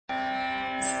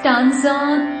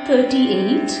Stanza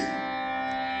 38.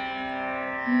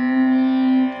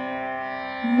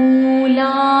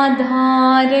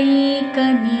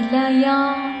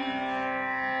 मूलाधारैकनिलया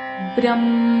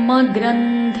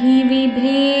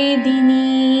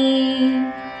ब्रह्मग्रन्थिविभेदिनी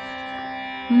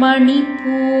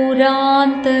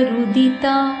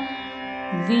मणिपूरान्तरुदिता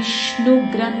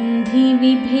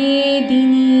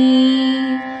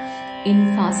विष्णुग्रन्थिविभेदिनी.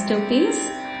 In faster pace.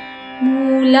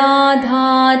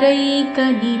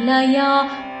 मूलाधारैकनिलया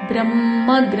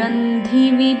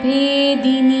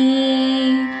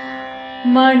ब्रह्मग्रन्थिविभेदिनी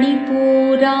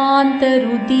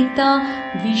मणिपूरान्तरुदिता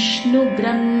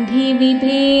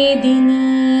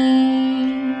विष्णुग्रन्थिविभेदिनी.